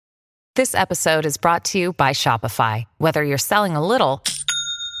This episode is brought to you by Shopify. Whether you're selling a little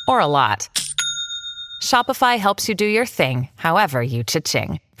or a lot, Shopify helps you do your thing, however you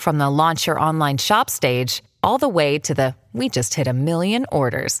cha-ching. From the launch your online shop stage, all the way to the we just hit 1 million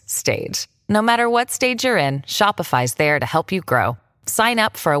orders stage. No matter what stage you're in, Shopify's there to help you grow. Sign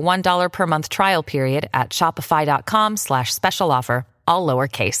up for a $1 per month trial period at shopify.com/special offer, all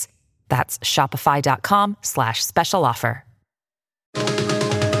lowercase. That's shopify.com/special offer.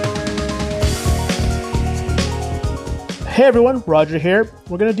 Hey everyone, Roger here.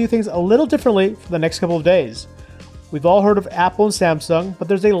 We're going to do things a little differently for the next couple of days. We've all heard of Apple and Samsung, but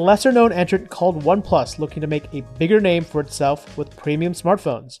there's a lesser known entrant called OnePlus looking to make a bigger name for itself with premium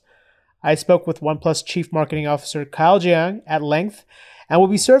smartphones. I spoke with OnePlus Chief Marketing Officer Kyle Jiang at length, and we'll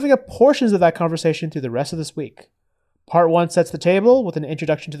be serving up portions of that conversation through the rest of this week. Part 1 sets the table with an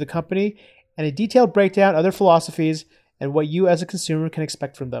introduction to the company and a detailed breakdown of their philosophies and what you as a consumer can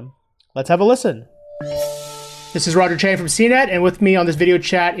expect from them. Let's have a listen. This is Roger Chang from CNET, and with me on this video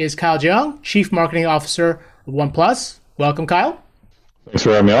chat is Kyle Jiang, Chief Marketing Officer of OnePlus. Welcome, Kyle. Thanks for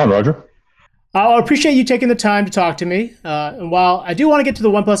having me on, Roger. I appreciate you taking the time to talk to me. And while I do want to get to the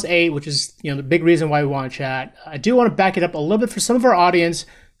OnePlus 8, which is the big reason why we want to chat, I do want to back it up a little bit for some of our audience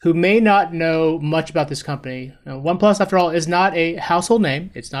who may not know much about this company. OnePlus, after all, is not a household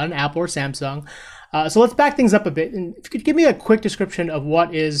name. It's not an Apple or Samsung. So let's back things up a bit. And if you could give me a quick description of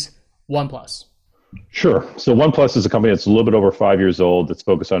what is OnePlus. Sure. So OnePlus is a company that's a little bit over 5 years old that's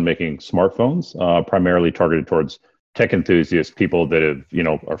focused on making smartphones, primarily targeted towards tech enthusiasts, people that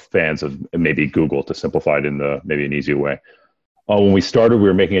are fans of maybe Google, to simplify it in maybe an easy way. When we started, we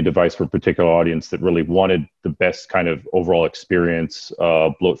were making a device for a particular audience that really wanted the best kind of overall experience,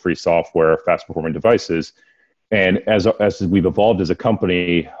 bloat-free software, fast-performing devices. And as we've evolved as a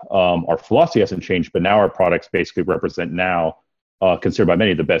company, our philosophy hasn't changed, but now our products basically represent considered by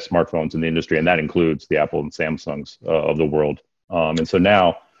many the best smartphones in the industry, and that includes the Apple and Samsungs of the world. And so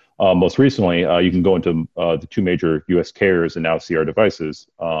now, most recently, you can go into the two major U.S. carriers and now see our devices.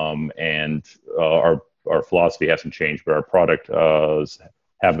 And our philosophy hasn't changed, but our product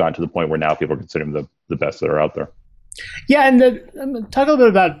have gotten to the point where now people are considering them the best that are out there. Yeah, and talk a little bit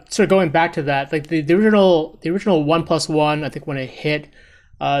about sort of going back to that, like the original OnePlus One. I think when it hit,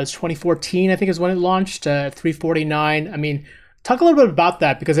 it's 2014. I think is when it launched. $349. I mean. Talk a little bit about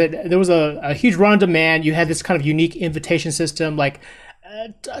that, because there was a huge run on demand. You had this kind of unique invitation system. Like,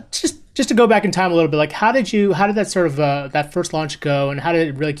 just to go back in time a little bit, like how did that sort of that first launch go, and how did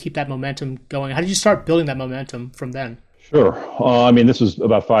it really keep that momentum going? How did you start building that momentum from then? Sure. This was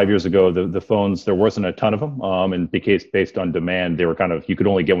about 5 years ago. The phones, there wasn't a ton of them, and based on demand, they were kind of, you could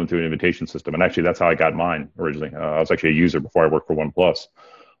only get one through an invitation system. And actually, that's how I got mine originally. I was actually a user before I worked for OnePlus.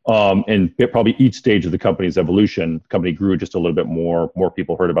 And probably each stage of the company's evolution, the company grew just a little bit more. More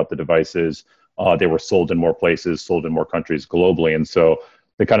people heard about the devices. They were sold in more places, sold in more countries globally. And so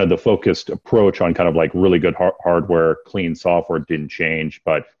the focused approach on kind of like really good hardware, clean software didn't change,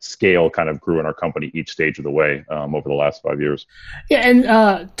 but scale kind of grew in our company each stage of the way over the last 5 years. Yeah, and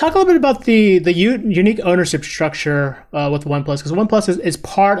talk a little bit about the unique ownership structure with OnePlus, because OnePlus is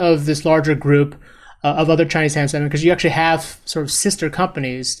part of this larger group of other Chinese handsets, because you actually have sort of sister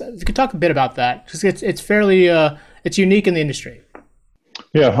companies. If you could talk a bit about that, because it's fairly it's unique in the industry.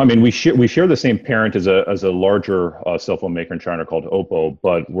 Yeah, we share the same parent as a larger cell phone maker in China called Oppo,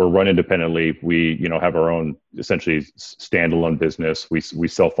 but we're run independently. We have our own essentially standalone business. We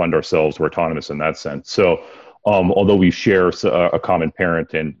self-fund ourselves. We're autonomous in that sense. So although we share a common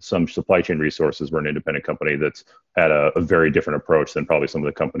parent and some supply chain resources, we're an independent company that's had a very different approach than probably some of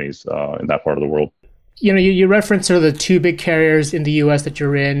the companies in that part of the world. You referenced sort of the two big carriers in the U.S. that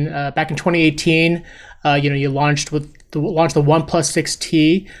you're in. Back in 2018, you launched the OnePlus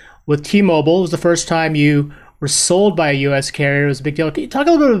 6T with T-Mobile. It was the first time you were sold by a U.S. carrier. It was a big deal. Can you talk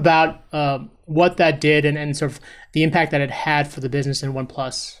a little bit about what that did and sort of the impact that it had for the business in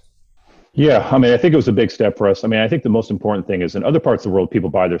OnePlus? Yeah, I think it was a big step for us. I think the most important thing is in other parts of the world, people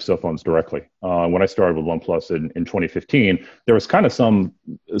buy their cell phones directly. When I started with OnePlus in 2015, there was kind of some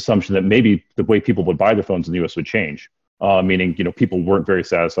assumption that maybe the way people would buy their phones in the US would change, meaning, people weren't very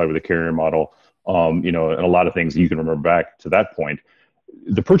satisfied with the carrier model, and a lot of things you can remember back to that point.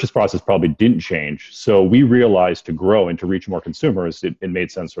 The purchase process probably didn't change. So we realized to grow and to reach more consumers, it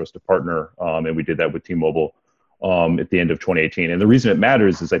made sense for us to partner, and we did that with T-Mobile. At the end of 2018. And the reason it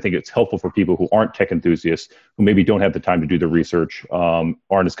matters is I think it's helpful for people who aren't tech enthusiasts, who maybe don't have the time to do the research, aren't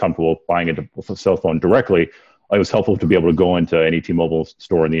as comfortable buying a cell phone directly. It was helpful to be able to go into any T-Mobile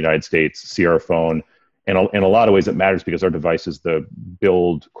store in the United States, see our phone. And in a lot of ways it matters because our devices, the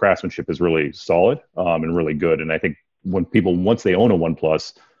build craftsmanship is really solid and really good. And I think when people, once they own a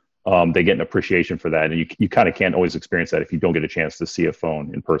OnePlus, they get an appreciation for that. And you kind of can't always experience that if you don't get a chance to see a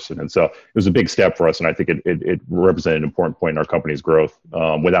phone in person. And so it was a big step for us. And I think it represented an important point in our company's growth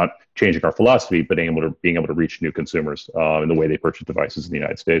without changing our philosophy, but being able to reach new consumers in the way they purchase devices in the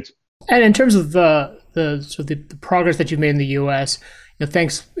United States. And in terms of the progress that you've made in the U.S.,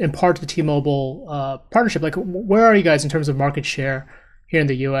 thanks in part to the T-Mobile partnership, like where are you guys in terms of market share here in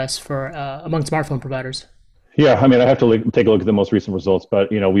the U.S. for among smartphone providers? Yeah, I mean, I have to take a look at the most recent results,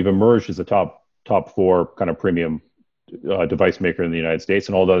 but we've emerged as a top 4 kind of premium device maker in the United States,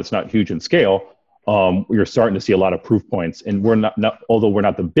 and although it's not huge in scale, you're starting to see a lot of proof points. And we're not although we're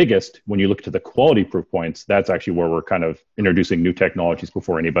not the biggest, when you look to the quality proof points, that's actually where we're kind of introducing new technologies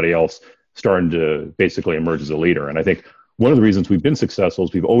before anybody else, starting to basically emerge as a leader. And I think one of the reasons we've been successful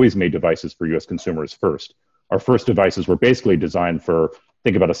is we've always made devices for U.S. consumers first. Our first devices were basically designed for,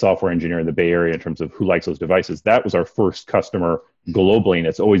 think about a software engineer in the Bay Area in terms of who likes those devices. That was our first customer globally, and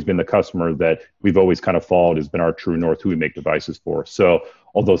it's always been the customer that we've always kind of followed, has been our true north, who we make devices for. So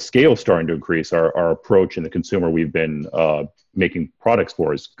although scale is starting to increase, our approach and the consumer we've been making products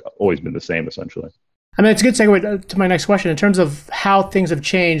for has always been the same, essentially. I mean, it's a good segue to my next question. In terms of how things have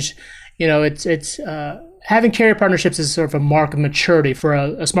changed, it's having carrier partnerships is sort of a mark of maturity for a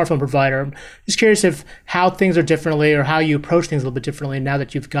smartphone provider. I'm just curious if how things are differently or how you approach things a little bit differently now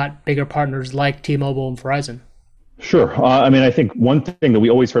that you've got bigger partners like T-Mobile and Verizon. Sure. I mean, I think one thing that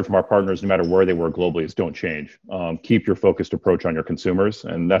we always heard from our partners, no matter where they were globally, is don't change. Keep your focused approach on your consumers.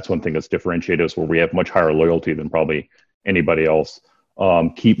 And that's one thing that's differentiated us, where we have much higher loyalty than probably anybody else.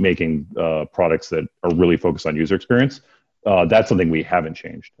 Keep making products that are really focused on user experience. That's something we haven't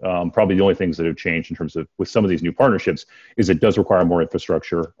changed. Probably the only things that have changed in terms of with some of these new partnerships is it does require more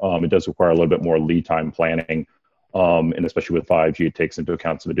infrastructure. It does require a little bit more lead time planning. And especially with 5G, it takes into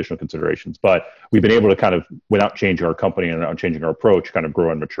account some additional considerations. But we've been able to kind of, without changing our company and without changing our approach, kind of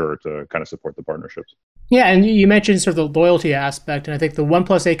grow and mature to kind of support the partnerships. Yeah, and you mentioned sort of the loyalty aspect. And I think the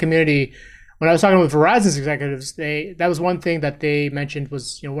OnePlus 8 community, when I was talking with Verizon's executives, that was one thing that they mentioned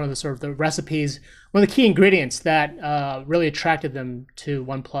was one of the sort of the recipes, one of the key ingredients that really attracted them to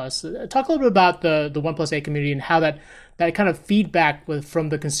OnePlus. Talk a little bit about the OnePlus 8 community and how that kind of feedback from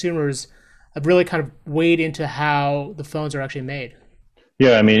the consumers have really kind of weighed into how the phones are actually made.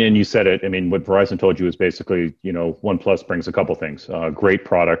 Yeah, I mean, and you said it. I mean, what Verizon told you is basically, OnePlus brings a couple things: great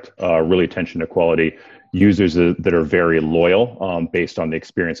product, really attention to quality, users that are very loyal based on the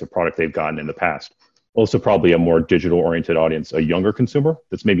experience of product they've gotten in the past. Also, probably a more digital-oriented audience, a younger consumer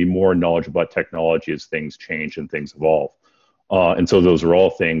that's maybe more knowledgeable about technology as things change and things evolve. And so those are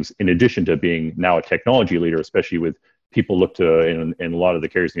all things, in addition to being now a technology leader, especially with people look to, and a lot of the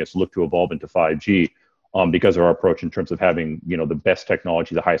carriers look to evolve into 5G because of our approach in terms of having, the best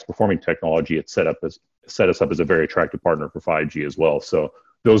technology, the highest performing technology. It set us up as a very attractive partner for 5G as well. So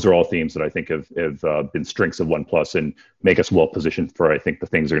those are all themes that I think have been strengths of OnePlus and make us well positioned for, I think, the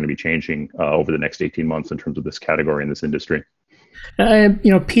things that are going to be changing over the next 18 months in terms of this category and this industry.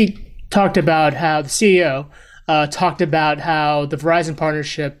 Pete talked about how the CEO talked about how the Verizon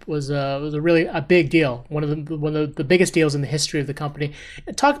partnership was a really a big deal, one of the biggest deals in the history of the company.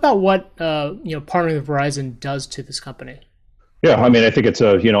 Talk about what partnering with Verizon does to this company. Yeah, I mean, I think it's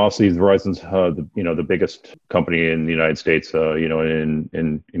obviously Verizon's the biggest company in the United States,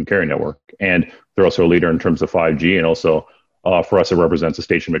 in carrier network, and they're also a leader in terms of 5G, and also for us, it represents a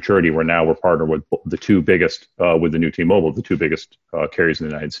stage of maturity where now we're partnered with the two biggest, with the new T-Mobile, the two biggest carriers in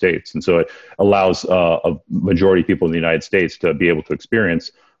the United States. And so it allows a majority of people in the United States to be able to experience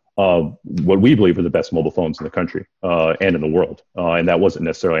what we believe are the best mobile phones in the country and in the world. And that wasn't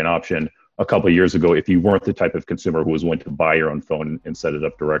necessarily an option a couple of years ago if you weren't the type of consumer who was willing to buy your own phone and set it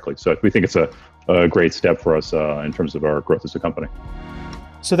up directly. So we think it's a great step for us in terms of our growth as a company.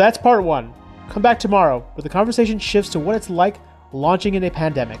 So that's part one. Come back tomorrow where the conversation shifts to what it's like launching in a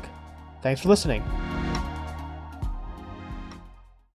pandemic. Thanks for listening.